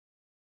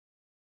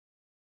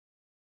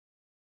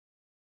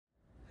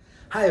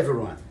Hi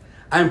everyone,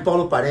 I'm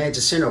Paulo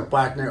Parente, Senior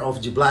Partner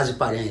of the Blasi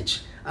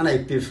Parente, an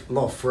IP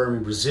law firm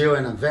in Brazil,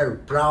 and I'm very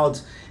proud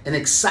and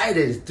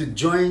excited to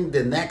join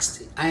the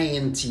next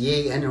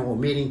INTA annual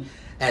meeting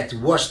at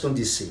Washington,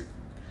 D.C.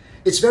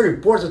 It's very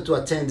important to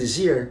attend this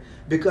year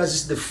because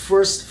it's the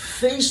first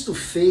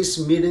face-to-face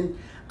meeting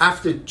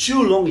after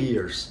 2 long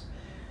years.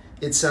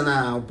 It's an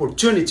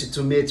opportunity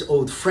to meet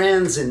old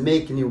friends and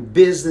make new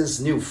business,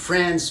 new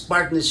friends,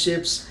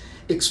 partnerships,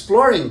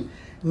 exploring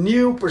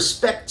new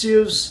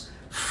perspectives,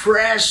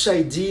 fresh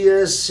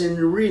ideas, and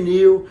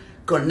renew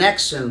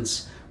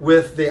connections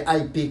with the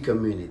IP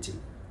community.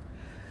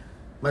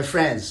 My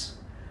friends,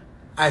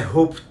 I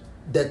hope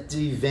that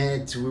the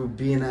event will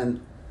be an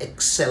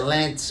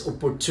excellent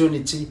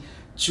opportunity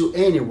to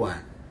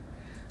anyone.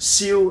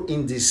 See you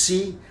in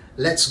DC.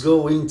 Let's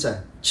go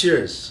INTA.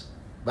 Cheers.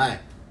 Bye.